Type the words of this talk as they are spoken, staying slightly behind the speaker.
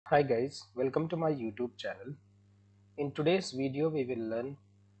Hi guys, welcome to my YouTube channel. In today's video we will learn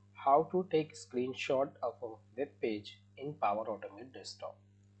how to take screenshot of a web page in Power Automate desktop.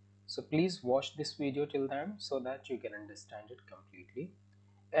 So please watch this video till then so that you can understand it completely.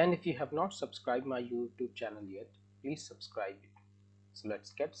 And if you have not subscribed my YouTube channel yet, please subscribe it. So let's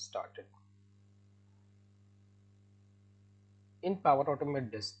get started. In Power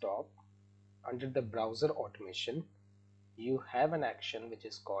Automate desktop, under the browser automation, you have an action which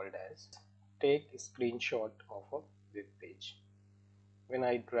is called as take a screenshot of a web page. When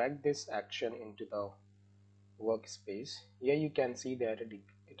I drag this action into the workspace, here you can see that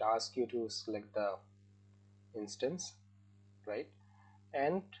it asks you to select the instance, right?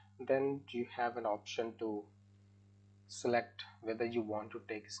 And then you have an option to select whether you want to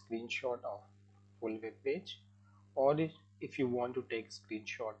take a screenshot of full web page, or if you want to take a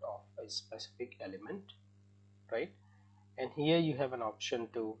screenshot of a specific element, right? And here you have an option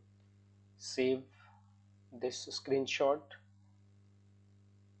to save this screenshot.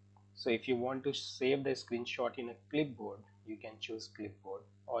 So if you want to save the screenshot in a clipboard, you can choose clipboard,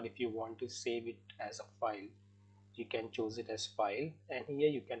 or if you want to save it as a file, you can choose it as file, and here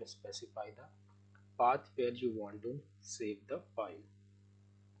you can specify the path where you want to save the file.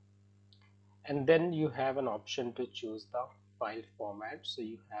 And then you have an option to choose the file format. So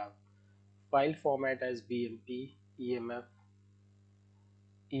you have file format as BMP, EMF,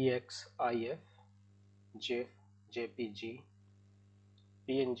 EXIF, GIF, JPG,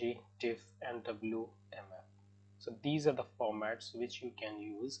 PNG, TIFF, and WMF. So these are the formats which you can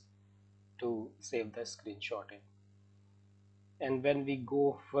use to save the screenshot in. And when we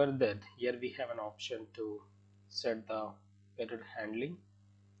go further, here we have an option to set the error handling.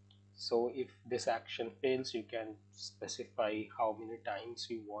 So if this action fails, you can specify how many times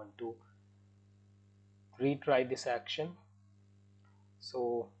you want to retry this action.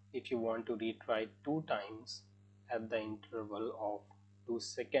 So if you want to retry 2 times at the interval of 2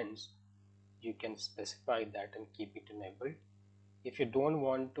 seconds, you can specify that and keep it enabled. If you don't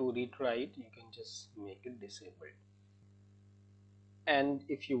want to retry it, you can just make it disabled. And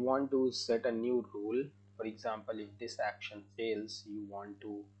if you want to set a new rule, for example, if this action fails, you want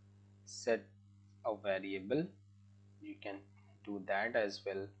to set a variable, you can do that as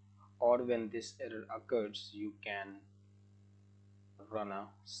well. Or when this error occurs, you can run a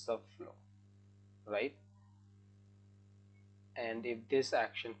subflow, right? And if this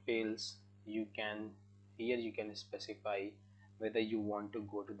action fails, you can here you can specify whether you want to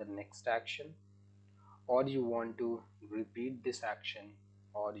go to the next action, or you want to repeat this action,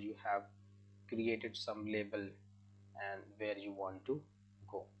 or you have created some label and where you want to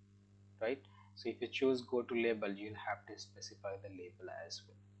go, right? So if you choose go to label, you'll have to specify the label as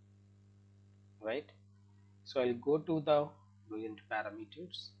well, right? So I'll go to the boolean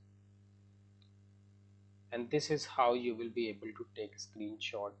parameters, and this is how you will be able to take a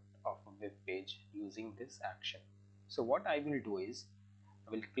screenshot of a web page using this action. So what I will do is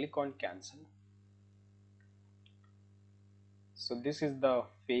I will click on cancel. So this is the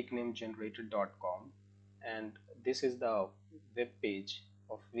fake name generator.com, and this is the web page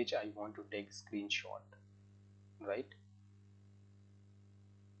of which I want to take a screenshot, right?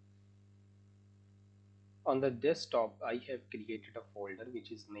 On the desktop, I have created a folder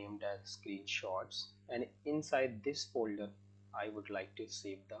which is named as screenshots, and inside this folder I would like to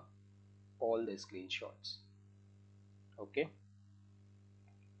save the all the screenshots. Okay,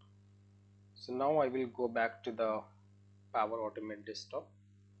 so now I will go back to the Power Automate desktop,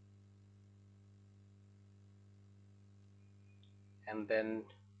 and then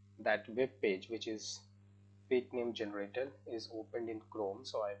that web page which is fake name generator is opened in Chrome.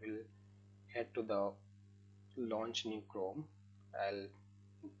 So I will head to the launch new Chrome. I'll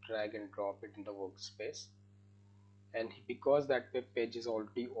drag and drop it in the workspace, and because that web page is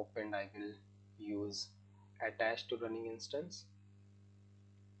already opened, I will use attach to running instance,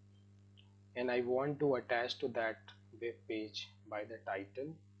 and I want to attach to that web page by the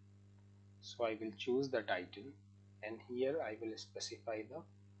title. So I will choose the title, and here I will specify the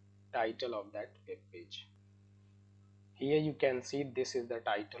title of that web page. Here you can see this is the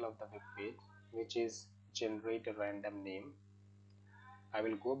title of the web page, which is generate a random name. I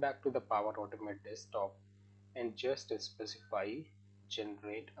will go back to the Power Automate desktop and just specify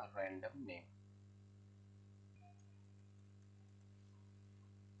generate a random name.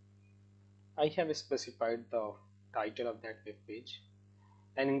 I have specified the title of that web page,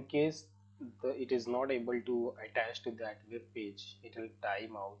 and in case it is not able to attach to that web page, it will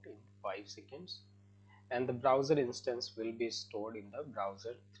time out in 5 seconds, and the browser instance will be stored in the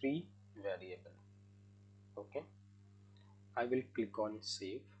browser3 variable. Okay, I will click on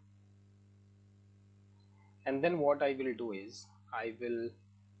save. And then what I will do is I will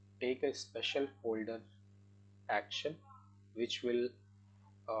take a special folder action which will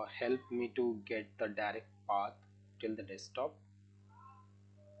help me to get the direct path till the desktop.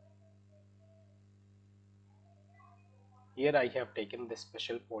 Here I have taken the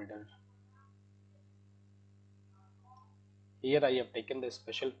special folder. Here I have taken the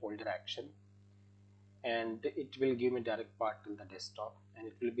special folder action, and it will give me direct path to the desktop, and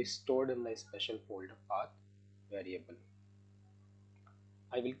it will be stored in the special folder path variable.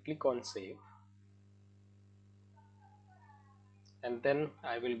 I will click on save, and then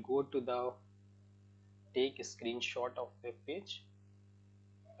I will go to the take a screenshot of web page.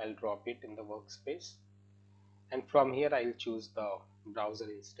 I'll drop it in the workspace, and from here I'll choose the browser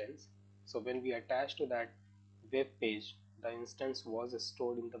instance. So when we attach to that web page, the instance was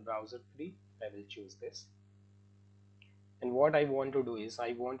stored in the browser 3. I will choose this, and what I want to do is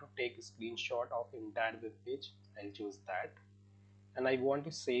I want to take a screenshot of entire web page. I'll choose that, and I want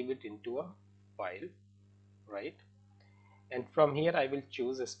to save it into a file, right? And from here I will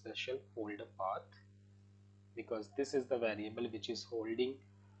choose a special folder path, because this is the variable which is holding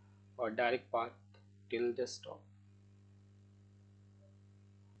a direct path till desktop.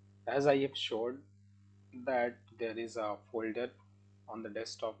 As I have showed that there is a folder on the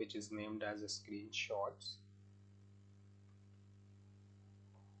desktop which is named as screenshots,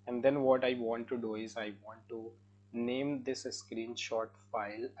 and then what I want to do is I want to name this screenshot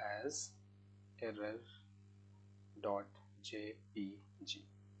file as error.jpg,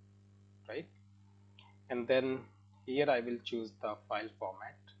 right? And then here I will choose the file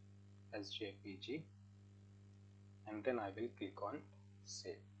format as jpg, and then I will click on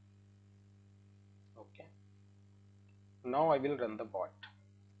save. Okay, now I will run the bot.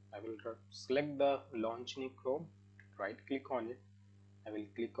 I will select the launch new Chrome, right click on it. I will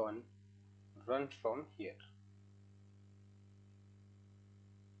click on run from here.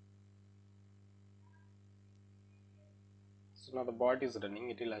 So now the bot is running.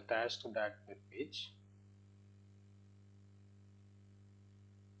 It will attach to that web page.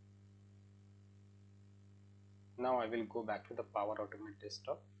 Now I will go back to the Power Automate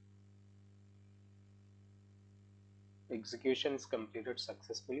desktop. Execution is completed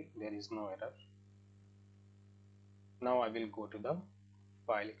successfully. There is no error. Now I will go to the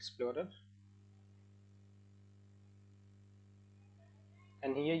File Explorer,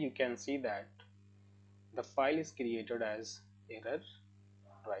 and here you can see that the file is created as error,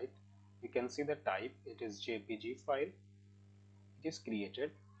 right? You can see the type, it is JPG file. It is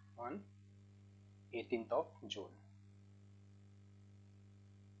created on 18th of June.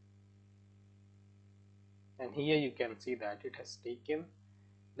 And here you can see that it has taken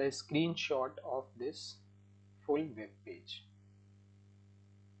the screenshot of this full web page,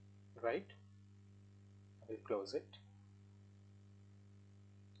 right? I will close it.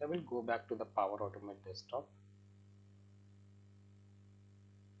 I will go back to the Power Automate desktop.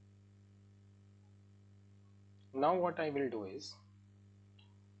 Now what I will do is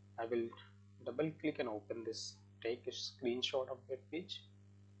I will double click and open this take a screenshot of web page,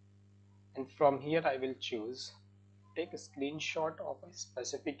 and from here I will choose take a screenshot of a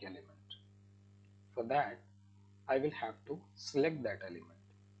specific element. For that I will have to select that element.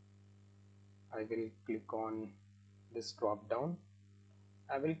 I will click on this drop down.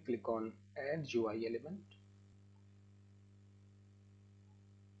 I will click on add UI element,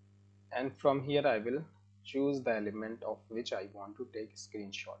 and from here I will choose the element of which I want to take a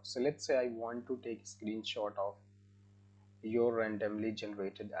screenshot. So let's say I want to take a screenshot of your randomly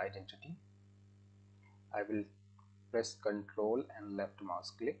generated identity. I will press Ctrl and left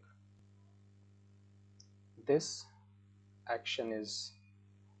mouse click. This action is,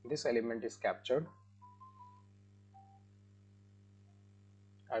 this element is captured.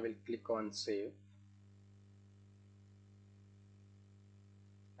 I will click on save,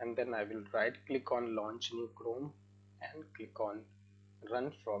 and then I will right click on launch new Chrome and click on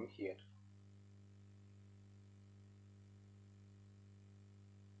run from here.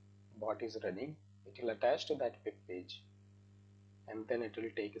 Bot is running. It will attach to that web page, and then it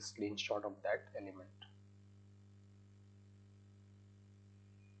will take a screenshot of that element.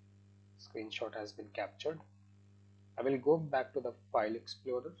 Screenshot has been captured. I will go back to the File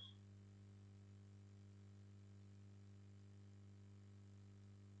Explorer,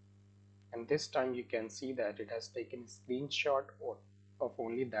 and this time you can see that it has taken a screenshot of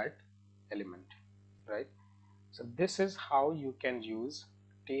only that element, right? So this is how you can use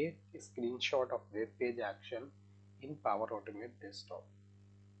take a screenshot of web page action in Power Automate desktop.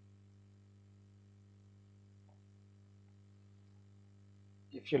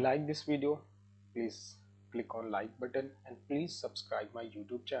 If you like this video, please click on like button, and please subscribe my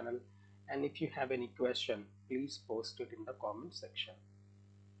YouTube channel. And if you have any question, please post it in the comment section.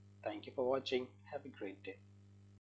 Thank you for watching. Have a great day.